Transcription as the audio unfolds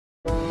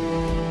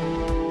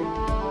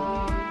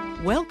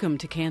Welcome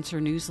to Cancer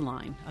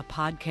Newsline, a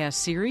podcast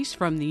series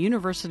from the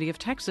University of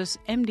Texas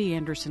MD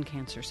Anderson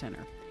Cancer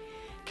Center.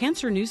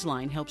 Cancer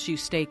Newsline helps you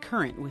stay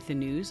current with the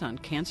news on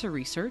cancer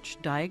research,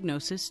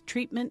 diagnosis,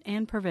 treatment,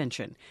 and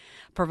prevention,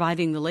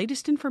 providing the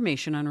latest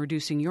information on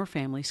reducing your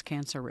family's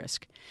cancer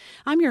risk.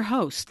 I'm your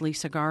host,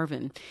 Lisa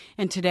Garvin,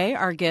 and today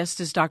our guest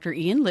is Dr.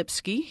 Ian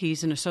Lipsky.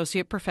 He's an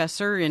associate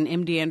professor in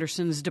MD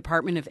Anderson's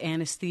Department of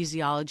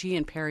Anesthesiology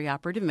and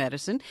Perioperative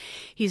Medicine.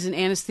 He's an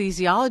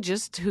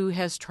anesthesiologist who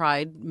has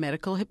tried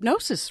medical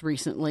hypnosis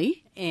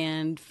recently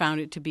and found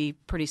it to be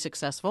pretty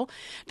successful.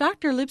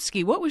 Dr.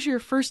 Lipsky, what was your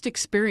first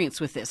experience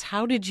with this?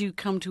 How did you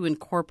come to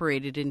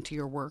incorporate it into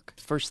your work?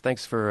 First,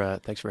 thanks for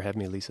having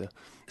me, Lisa.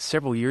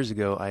 Several years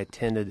ago, I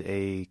attended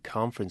a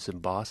conference in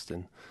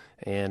Boston,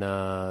 and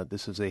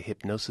this was a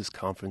hypnosis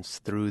conference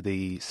through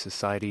the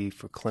Society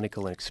for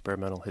Clinical and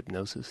Experimental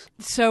Hypnosis.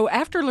 So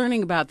after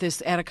learning about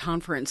this at a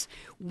conference,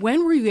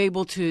 when were you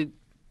able to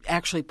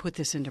actually put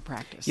this into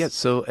practice? Yeah,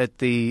 so at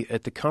the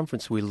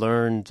conference we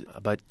learned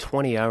about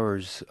 20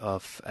 hours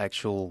of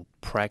actual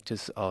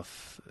practice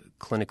of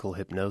clinical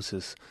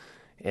hypnosis.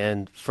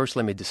 And first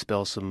let me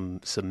dispel some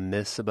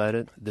myths about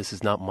it. This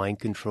is not mind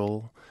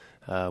control.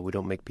 We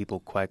don't make people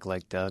quack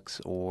like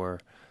ducks or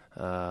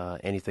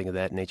anything of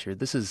that nature.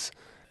 This is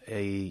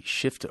a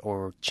shift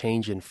or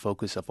change in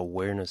focus of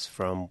awareness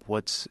from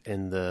what's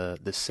in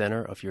the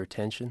center of your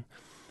attention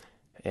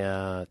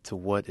to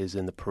what is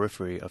in the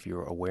periphery of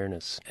your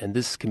awareness. And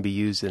this can be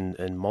used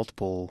in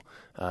multiple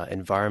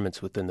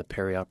environments within the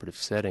perioperative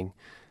setting,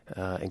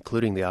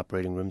 including the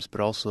operating rooms,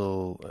 but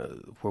also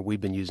where we've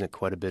been using it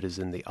quite a bit is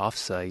in the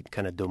off-site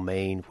kind of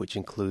domain, which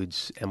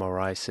includes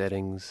MRI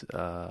settings,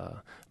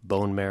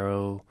 bone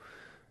marrow,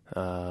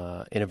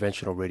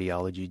 interventional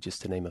radiology,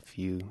 just to name a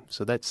few.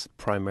 So that's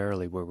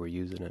primarily where we're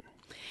using it.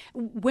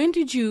 When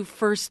did you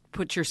first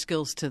put your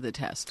skills to the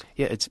test?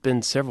 Yeah, it's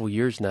been several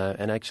years now,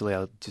 and actually,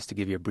 just to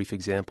give you a brief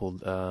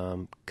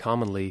example,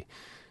 commonly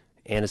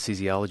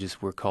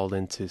anesthesiologists were called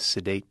in to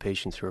sedate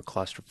patients who are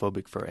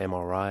claustrophobic for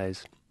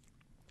MRIs,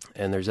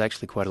 and there's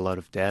actually quite a lot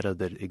of data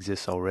that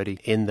exists already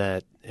in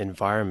that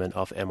environment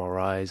of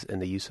MRIs and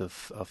the use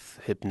of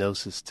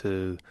hypnosis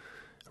to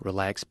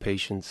relax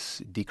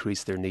patients,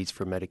 decrease their needs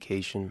for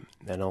medication,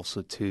 and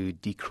also to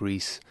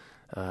decrease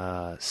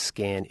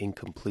scan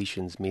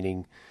incompletions,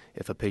 meaning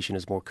if a patient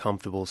is more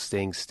comfortable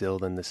staying still,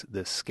 then the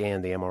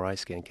MRI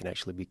scan can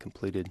actually be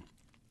completed.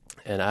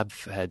 And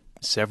I've had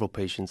several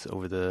patients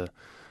over the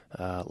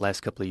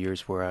last couple of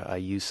years where I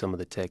use some of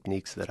the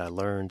techniques that I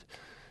learned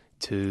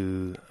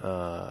to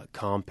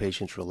calm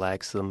patients,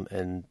 relax them,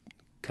 and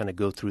kind of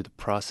go through the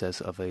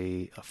process of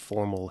a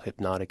formal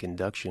hypnotic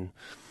induction.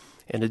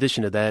 In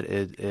addition to that,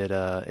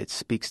 it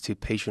speaks to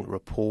patient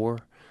rapport,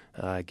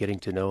 getting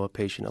to know a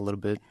patient a little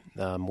bit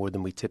more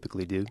than we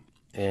typically do,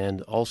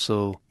 and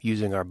also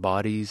using our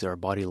bodies, our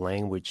body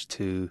language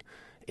to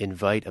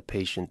invite a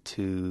patient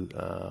to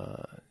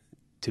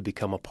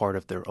become a part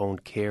of their own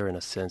care, in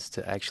a sense,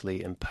 to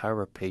actually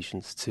empower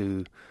patients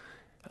to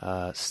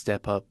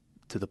step up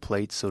to the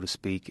plate, so to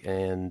speak,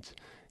 and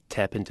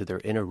tap into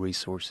their inner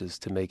resources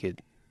to make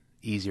it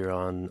easier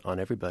on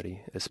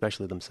everybody,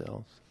 especially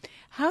themselves.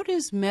 How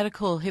does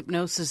medical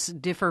hypnosis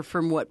differ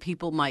from what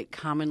people might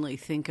commonly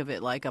think of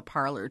it, like a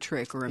parlor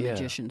trick or a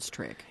magician's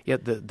trick? Yeah,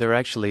 they're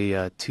actually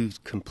two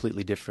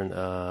completely different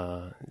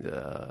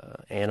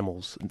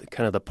animals.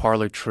 Kind of the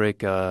parlor trick,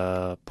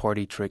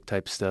 party trick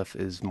type stuff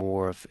is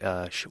more of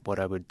what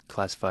I would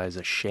classify as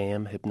a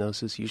sham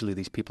hypnosis. Usually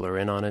these people are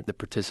in on it. The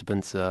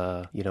participants,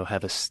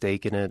 have a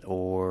stake in it,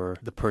 or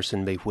the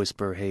person may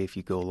whisper, "Hey, if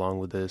you go along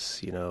with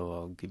this,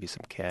 I'll give you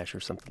some cash," or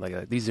something like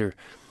that. These are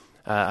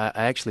I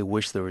actually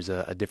wish there was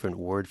a different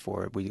word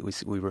for it.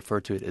 We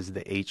refer to it as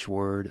the H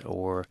word,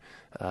 or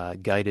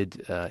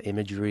guided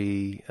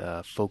imagery,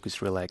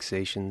 focused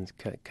relaxation,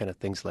 kind of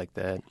things like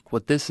that.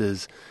 What this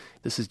is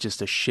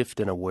just a shift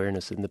in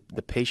awareness, and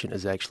the patient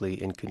is actually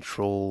in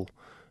control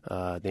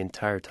the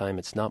entire time.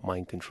 It's not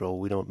mind control.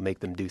 We don't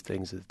make them do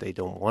things that they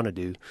don't want to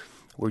do.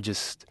 We're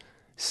just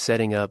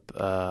setting up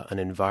an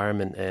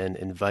environment and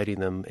inviting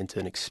them into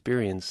an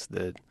experience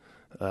that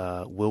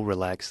will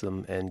relax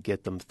them and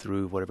get them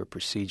through whatever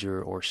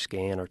procedure or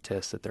scan or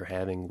test that they're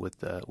having with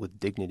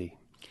dignity.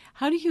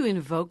 How do you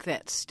invoke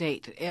that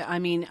state? I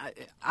mean,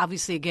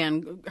 obviously,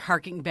 again,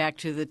 harking back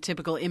to the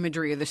typical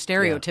imagery or the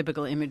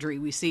stereotypical imagery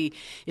we see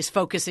is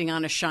focusing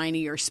on a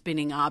shiny or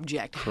spinning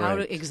object. Correct. How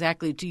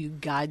exactly do you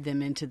guide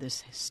them into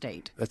this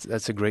state?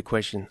 That's a great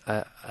question.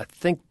 I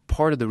think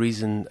part of the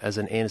reason as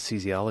an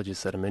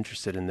anesthesiologist that I'm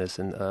interested in this,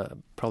 and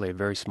probably a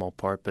very small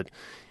part, but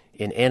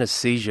in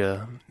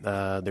anesthesia,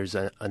 there's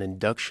an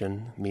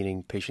induction,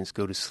 meaning patients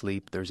go to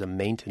sleep. There's a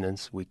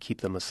maintenance. We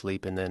keep them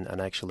asleep, and then an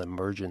actual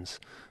emergence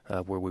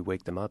where we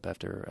wake them up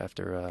after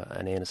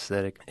an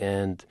anesthetic.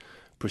 And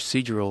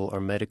procedural or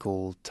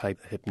medical type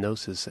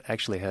hypnosis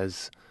actually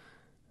has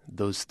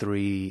those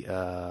three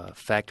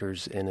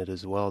factors in it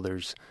as well.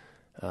 There's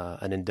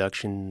an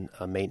induction,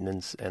 a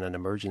maintenance, and an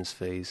emergence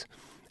phase.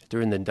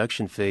 During the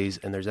induction phase,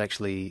 and there's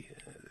actually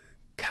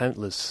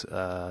countless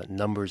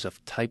numbers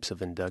of types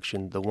of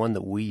induction. The one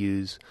that we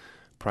use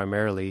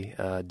primarily,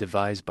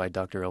 devised by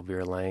Dr.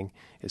 Elvira Lang,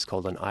 is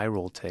called an eye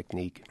roll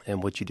technique.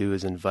 And what you do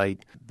is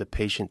invite the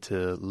patient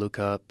to look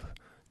up,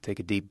 take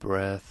a deep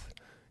breath,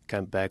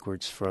 count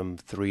backwards from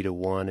 3 to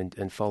 1,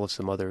 and follow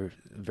some other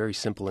very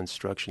simple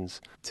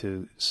instructions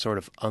to sort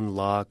of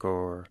unlock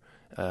or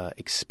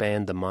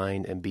expand the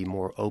mind and be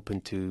more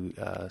open to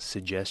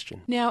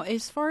suggestion. Now,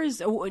 as far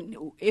as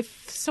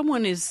if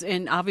someone is,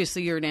 and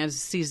obviously you're an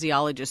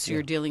anesthesiologist, so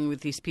you're dealing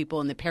with these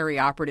people in the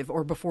perioperative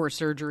or before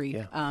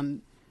surgery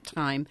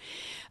time.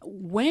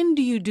 When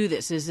do you do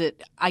this? Is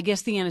it, I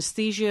guess the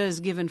anesthesia is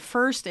given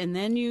first and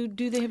then you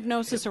do the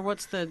hypnosis, or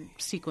what's the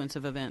sequence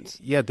of events?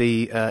 Yeah,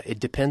 it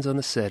depends on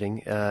the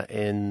setting.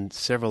 In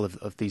several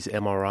of these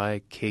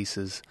MRI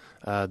cases,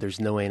 there's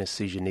no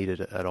anesthesia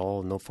needed at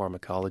all, no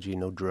pharmacology,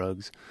 no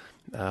drugs.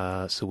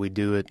 So we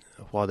do it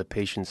while the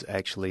patient's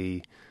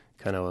actually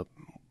kind of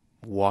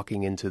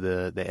walking into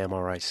the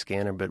MRI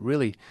scanner. But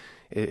really,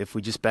 if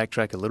we just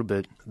backtrack a little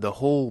bit, the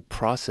whole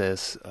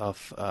process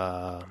of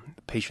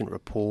patient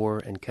rapport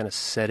and kind of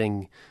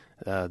setting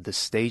the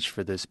stage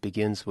for this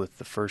begins with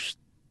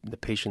the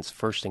patient's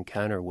first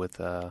encounter with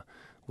the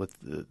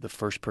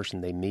first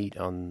person they meet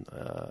on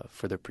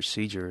for their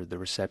procedure, the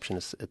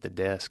receptionist at the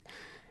desk.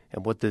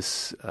 And what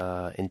this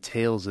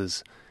entails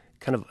is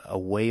kind of a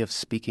way of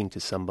speaking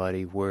to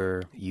somebody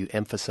where you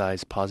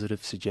emphasize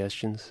positive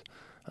suggestions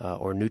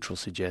or neutral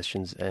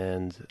suggestions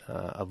and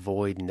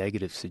avoid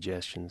negative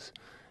suggestions,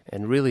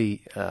 and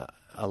really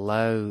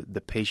allow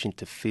the patient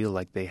to feel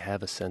like they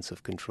have a sense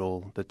of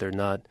control, that they're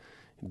not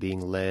being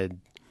led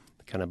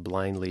kind of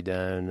blindly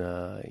down,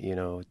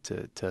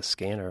 to a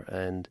scanner,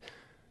 and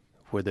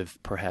where they've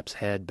perhaps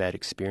had bad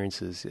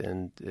experiences.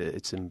 And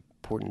it's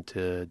important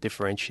to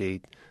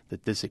differentiate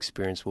that this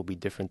experience will be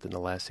different than the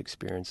last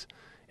experience.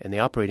 In the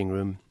operating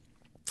room,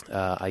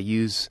 I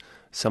use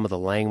some of the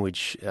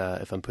language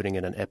if I'm putting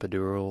in an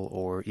epidural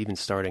or even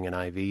starting an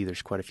IV.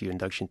 There's quite a few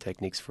induction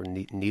techniques for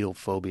needle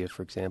phobia,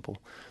 for example.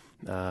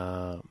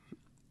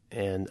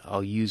 And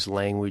I'll use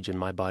language and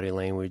my body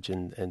language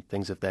and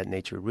things of that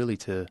nature really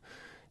to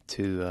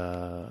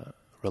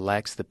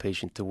relax the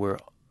patient, to where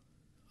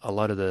a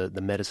lot of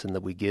the medicine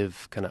that we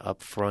give kind of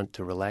up front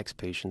to relax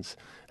patients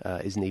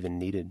isn't even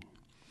needed.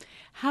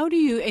 How do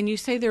you, and you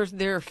say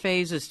there are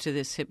phases to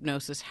this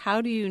hypnosis, how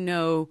do you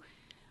know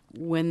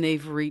when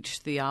they've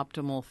reached the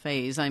optimal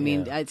phase? I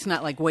mean, it's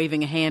not like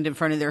waving a hand in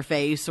front of their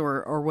face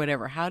or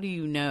whatever. How do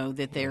you know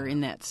that they're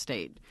in that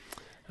state?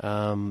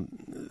 I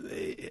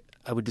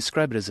would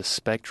describe it as a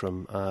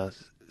spectrum.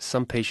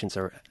 Some patients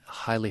are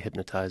highly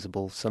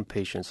hypnotizable. Some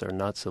patients are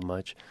not so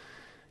much.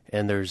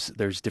 And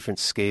there's different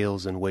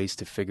scales and ways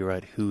to figure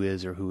out who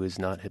is or who is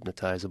not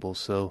hypnotizable.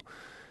 So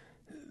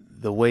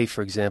the way,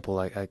 for example,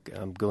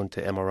 I'm going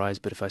to MRIs,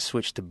 but if I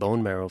switch to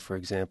bone marrow, for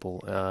example,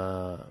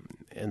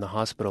 in the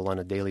hospital on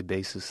a daily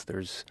basis,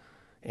 there's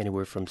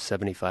anywhere from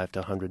 75 to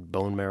 100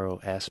 bone marrow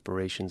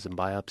aspirations and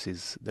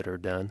biopsies that are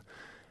done.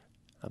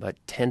 About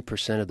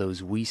 10% of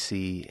those we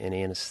see in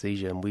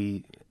anesthesia, and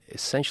we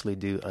essentially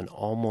do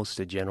almost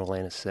a general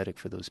anesthetic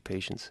for those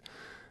patients.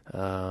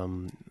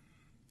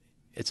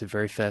 It's a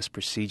very fast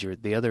procedure.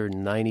 The other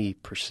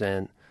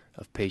 90%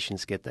 of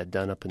patients get that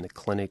done up in the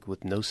clinic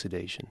with no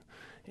sedation.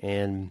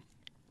 And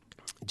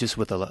just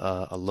with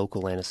a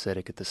local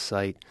anesthetic at the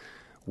site,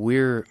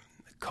 we're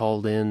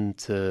called in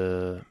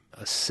to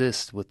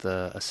assist with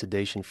a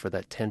sedation for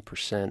that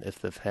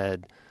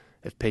 10%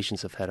 if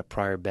patients have had a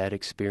prior bad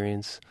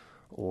experience,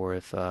 or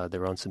if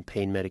they're on some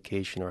pain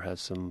medication or have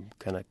some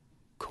kind of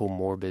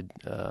comorbid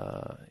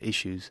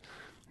issues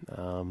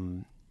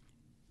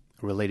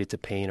related to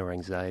pain or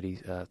anxiety,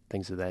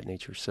 things of that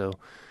nature. So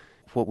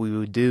what we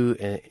would do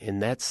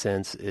in that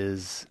sense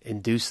is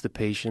induce the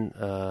patient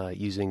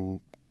using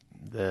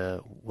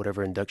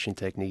whatever induction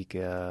technique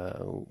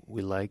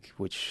we like,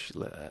 which,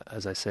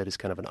 as I said, is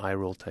kind of an eye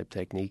roll type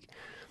technique,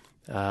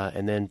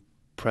 and then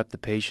prep the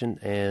patient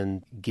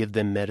and give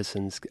them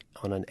medicines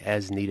on an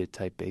as-needed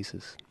type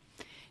basis.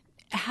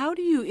 How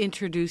do you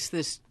introduce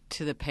this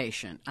to the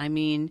patient? I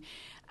mean,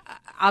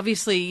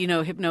 obviously,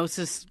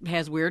 hypnosis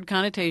has weird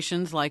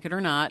connotations, like it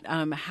or not.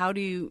 How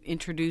do you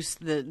introduce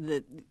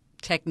the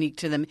technique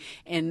to them,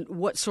 and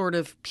what sort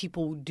of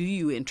people do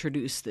you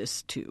introduce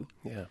this to?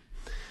 Yeah.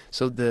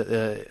 So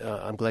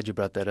I'm glad you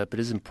brought that up.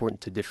 It is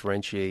important to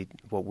differentiate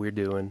what we're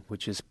doing,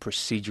 which is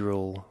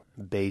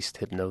procedural-based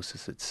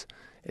hypnosis.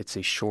 It's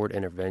a short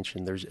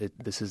intervention.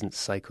 This isn't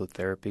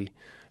psychotherapy.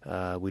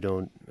 We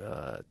don't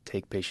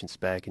take patients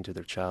back into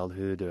their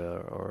childhood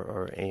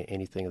or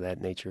anything of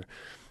that nature.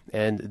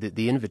 And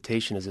the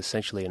invitation is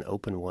essentially an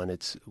open one.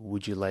 It's,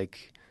 would you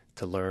like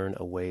to learn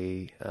a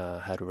way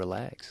how to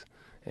relax?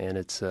 And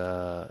it's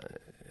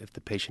if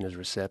the patient is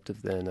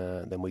receptive,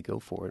 then we go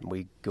for it, and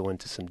we go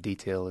into some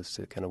detail as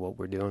to kind of what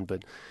we're doing.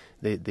 But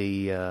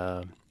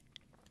the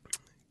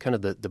kind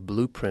of the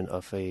blueprint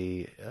of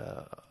a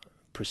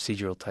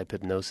procedural type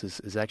hypnosis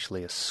is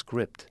actually a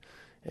script,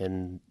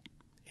 and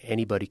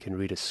anybody can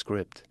read a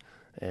script,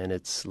 and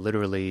it's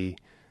literally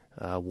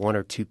 1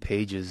 or 2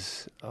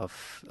 pages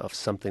of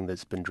something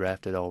that's been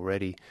drafted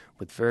already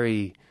with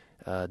very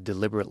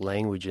deliberate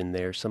language in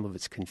there. Some of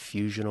it's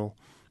confusional.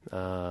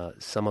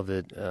 Some of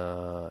it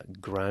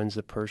grounds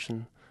a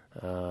person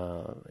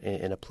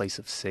in a place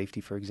of safety,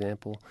 for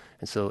example.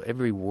 And so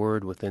every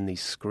word within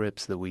these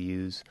scripts that we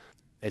use,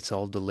 it's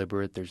all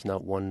deliberate. There's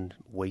not one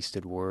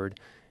wasted word.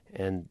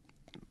 And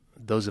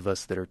those of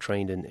us that are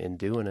trained in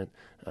doing it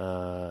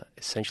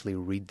essentially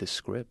read the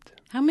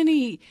script. How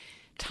many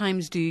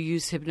times do you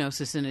use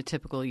hypnosis in a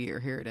typical year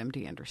here at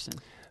MD Anderson?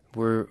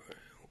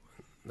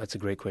 That's a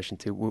great question,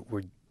 too.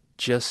 We're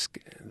just,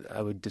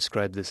 I would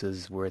describe this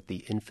as we're at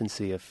the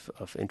infancy of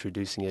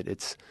introducing it.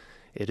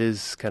 It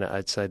is kind of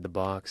outside the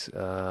box.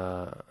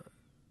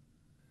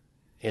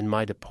 In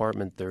my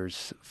department,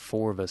 there's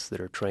 4 of us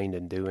that are trained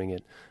in doing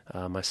it.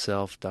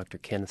 Myself, Dr.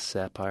 Kenneth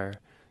Sapire,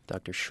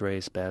 Dr.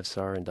 Shreyas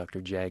Bhavsar, and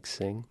Dr. Jag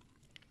Singh.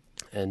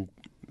 And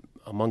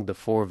among the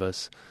 4 of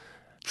us,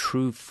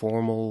 true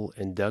formal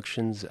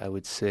inductions, I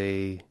would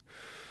say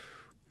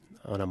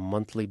on a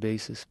monthly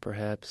basis,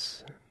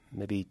 perhaps,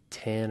 maybe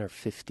 10 or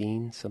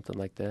 15, something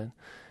like that.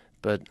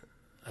 But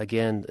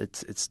again,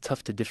 it's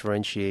tough to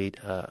differentiate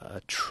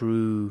a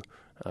true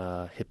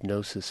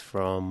hypnosis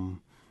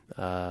from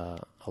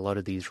a lot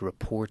of these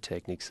rapport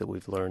techniques that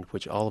we've learned,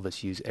 which all of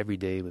us use every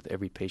day with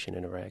every patient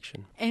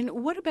interaction. And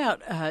what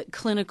about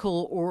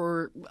clinical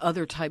or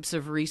other types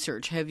of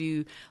research? Have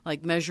you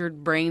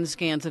measured brain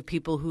scans of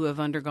people who have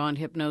undergone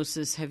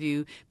hypnosis? Have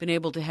you been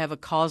able to have a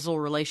causal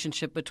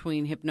relationship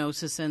between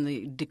hypnosis and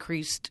the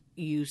decreased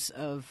use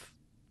of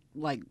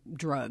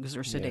drugs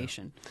or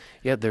sedation?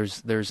 Yeah,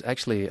 there's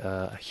actually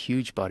a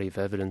huge body of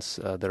evidence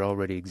that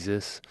already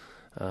exists.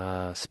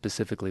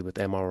 Specifically with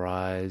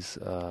MRIs,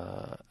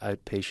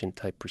 outpatient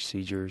type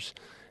procedures,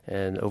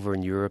 and over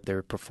in Europe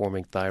they're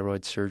performing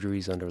thyroid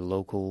surgeries under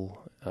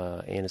local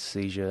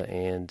anesthesia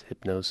and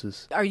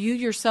hypnosis. Are you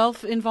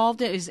yourself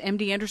involved? Is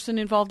MD Anderson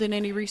involved in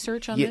any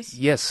research on this?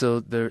 Yes,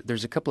 so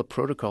there's a couple of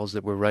protocols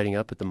that we're writing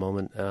up at the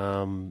moment.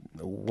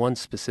 One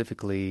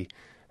specifically,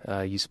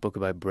 you spoke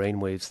about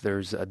brainwaves.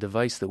 There's a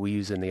device that we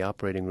use in the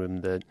operating room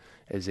that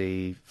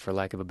is for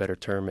lack of a better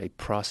term, a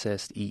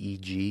processed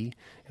EEG,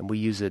 and we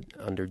use it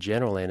under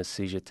general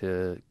anesthesia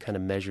to kind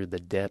of measure the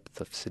depth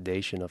of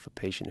sedation of a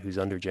patient who's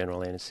under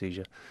general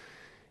anesthesia.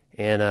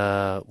 And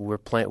we're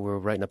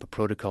writing up a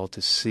protocol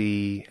to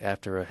see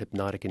after a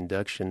hypnotic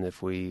induction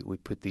if we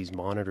put these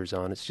monitors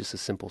on. It's just a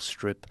simple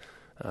strip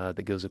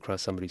that goes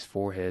across somebody's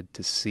forehead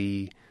to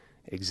see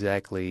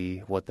exactly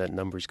what that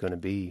number is going to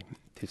be,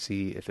 to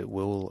see if it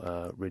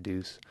will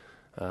reduce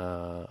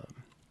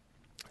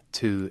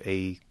to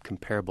a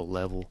comparable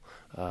level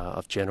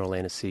of general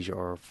anesthesia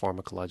or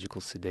pharmacological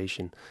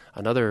sedation.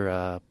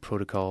 Another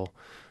protocol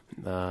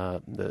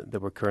that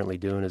we're currently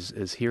doing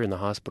is here in the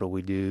hospital.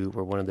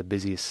 We're one of the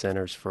busiest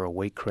centers for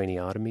awake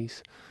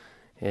craniotomies,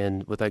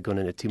 and without going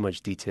into too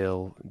much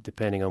detail,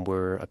 depending on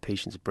where a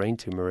patient's brain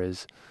tumor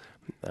is,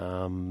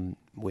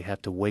 we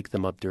have to wake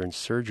them up during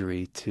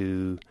surgery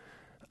to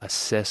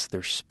assess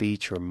their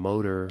speech or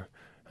motor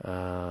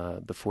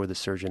before the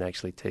surgeon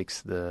actually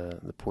takes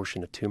the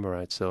portion of tumor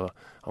out. So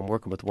I'm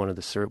working with one of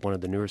the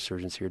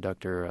neurosurgeons here,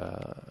 Dr.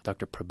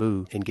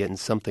 Prabhu, in getting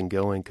something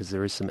going, because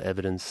there is some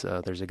evidence.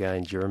 There's a guy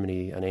in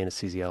Germany, an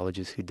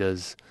anesthesiologist, who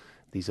does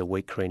these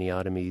awake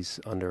craniotomies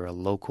under a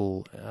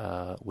local,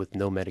 with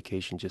no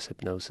medication, just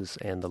hypnosis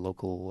and the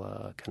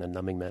local kind of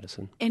numbing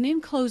medicine. And in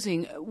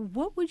closing,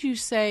 what would you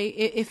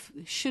say,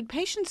 should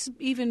patients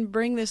even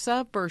bring this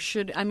up, or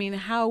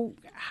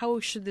how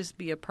should this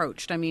be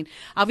approached? I mean,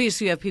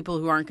 obviously you have people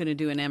who aren't going to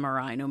do an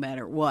MRI no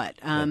matter what.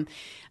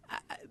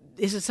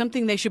 Is it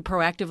something they should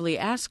proactively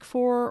ask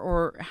for,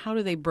 or how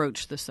do they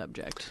broach the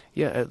subject?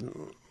 Yeah,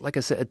 like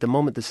I said, at the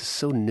moment this is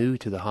so new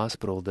to the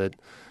hospital that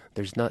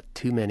there's not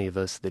too many of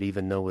us that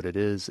even know what it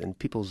is, and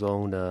people's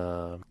own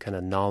kind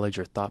of knowledge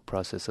or thought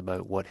process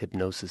about what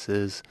hypnosis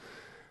is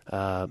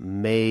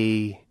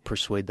may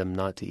persuade them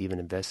not to even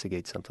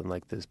investigate something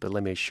like this. But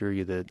let me assure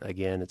you that,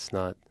 again,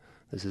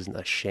 this isn't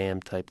a sham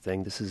type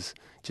thing. This is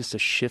just a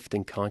shift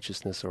in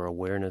consciousness or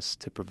awareness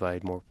to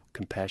provide more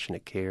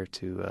compassionate care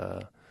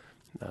to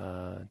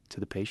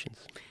the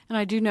patients. And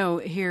I do know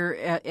here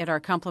at our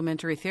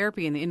complementary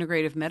therapy in the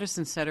Integrative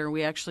Medicine Center,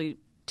 we actually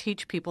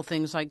teach people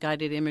things like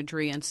guided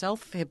imagery and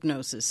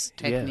self-hypnosis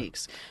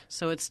techniques. Yeah.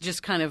 So it's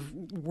just kind of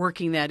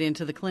working that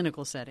into the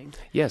clinical setting.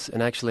 Yes,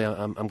 and actually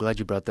I'm glad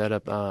you brought that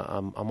up.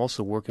 I'm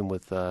also working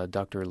with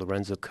Dr.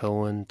 Lorenzo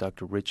Cohen,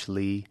 Dr. Rich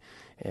Lee,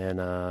 and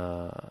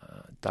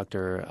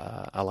Dr.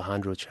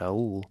 Alejandro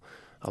Chaul,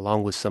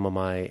 along with some of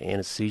my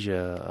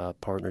anesthesia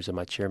partners and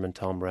my chairman,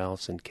 Tom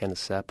Rouse and Kenneth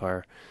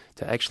Sapire,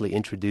 to actually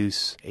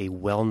introduce a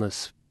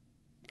wellness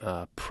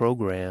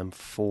program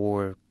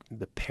for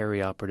the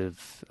perioperative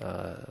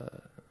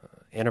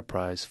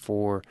enterprise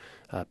for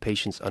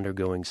patients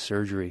undergoing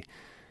surgery.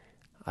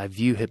 I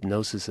view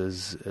hypnosis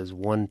as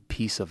one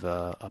piece of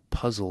a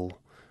puzzle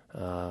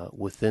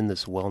within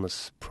this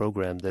wellness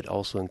program that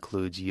also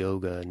includes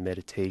yoga and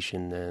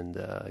meditation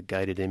and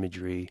guided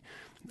imagery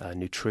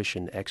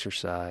nutrition,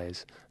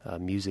 exercise,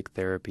 music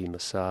therapy,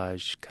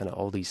 massage, kind of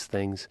all these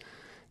things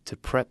to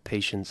prep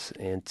patients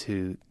and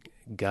to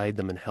guide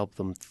them and help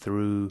them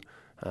through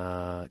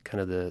kind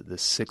of the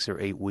 6 or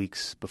 8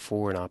 weeks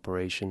before an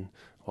operation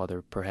while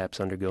they're perhaps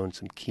undergoing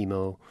some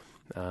chemo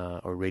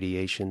or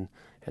radiation,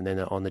 and then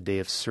on the day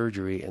of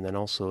surgery, and then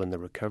also in the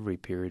recovery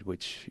period,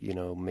 which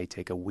may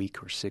take a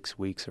week or 6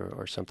 weeks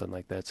or something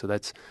like that. So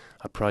that's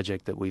a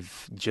project that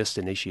we've just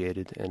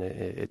initiated, and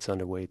it's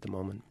underway at the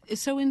moment.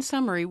 So, in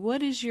summary,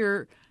 what is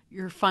your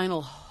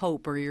final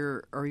hope or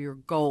your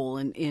goal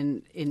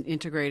in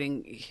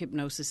integrating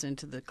hypnosis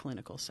into the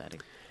clinical setting?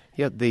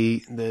 Yeah,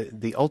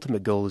 the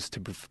ultimate goal is to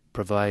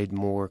provide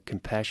more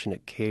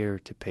compassionate care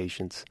to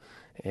patients,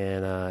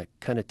 and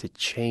kind of to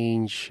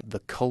change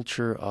the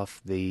culture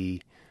of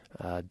the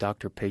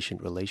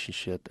doctor-patient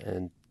relationship,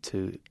 and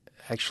to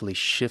actually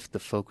shift the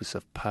focus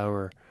of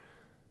power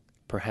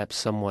perhaps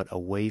somewhat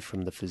away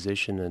from the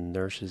physician and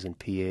nurses and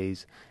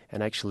PAs,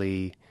 and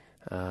actually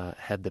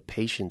have the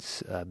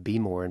patients be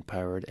more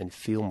empowered and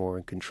feel more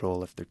in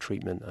control of their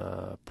treatment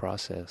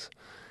process.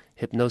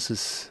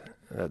 Hypnosis,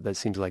 that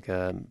seems like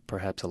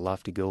perhaps a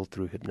lofty goal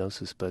through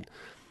hypnosis, but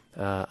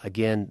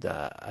again,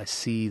 I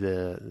see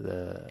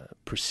the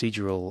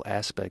procedural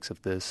aspects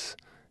of this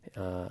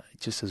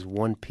just as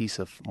one piece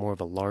of more of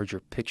a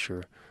larger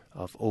picture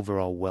of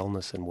overall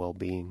wellness and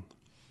well-being.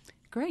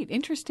 Great.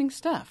 Interesting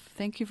stuff.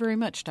 Thank you very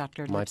much,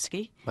 Dr.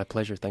 Lipsky. My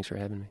pleasure. Thanks for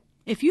having me.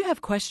 If you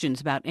have questions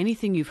about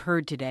anything you've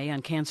heard today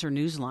on Cancer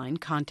Newsline,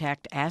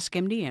 contact Ask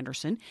MD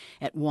Anderson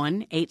at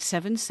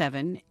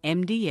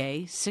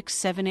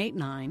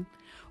 1-877-MDA-6789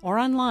 or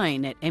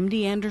online at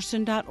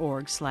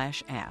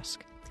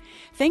mdanderson.org/ask.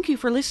 Thank you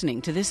for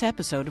listening to this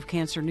episode of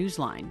Cancer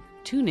Newsline.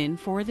 Tune in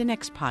for the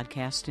next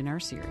podcast in our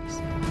series.